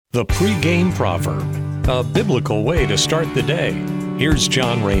The pregame proverb, a biblical way to start the day. Here's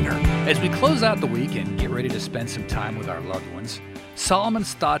John Rayner. As we close out the week and get ready to spend some time with our loved ones,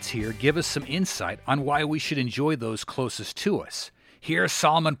 Solomon's thoughts here give us some insight on why we should enjoy those closest to us. Here,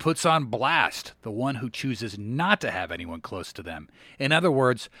 Solomon puts on blast the one who chooses not to have anyone close to them. In other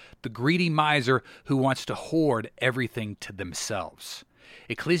words, the greedy miser who wants to hoard everything to themselves.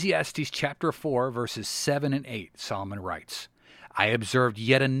 Ecclesiastes chapter 4, verses 7 and 8, Solomon writes, I observed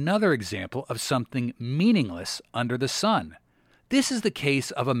yet another example of something meaningless under the sun. This is the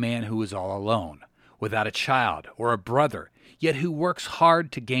case of a man who is all alone, without a child or a brother, yet who works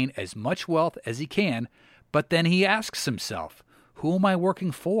hard to gain as much wealth as he can, but then he asks himself, who am I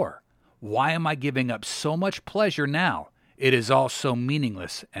working for? Why am I giving up so much pleasure now? It is all so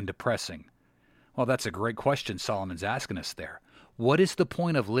meaningless and depressing. Well, that's a great question Solomon's asking us there. What is the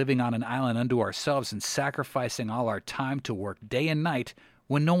point of living on an island unto ourselves and sacrificing all our time to work day and night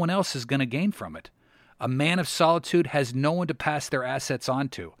when no one else is going to gain from it? A man of solitude has no one to pass their assets on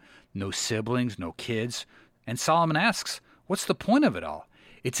to. No siblings, no kids. And Solomon asks, what's the point of it all?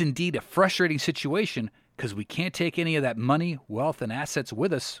 It's indeed a frustrating situation because we can't take any of that money, wealth, and assets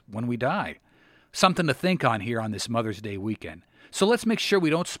with us when we die. Something to think on here on this Mother's Day weekend. So let's make sure we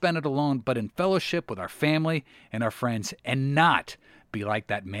don't spend it alone, but in fellowship with our family and our friends, and not be like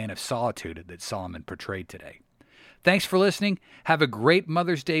that man of solitude that Solomon portrayed today. Thanks for listening. Have a great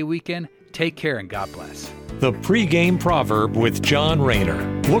Mother's Day weekend. Take care and God bless. The pregame proverb with John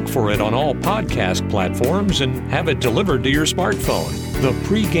Rayner. Look for it on all podcast platforms and have it delivered to your smartphone. The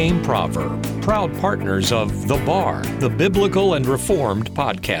pregame proverb, proud partners of The Bar, the Biblical and Reformed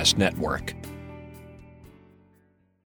Podcast Network.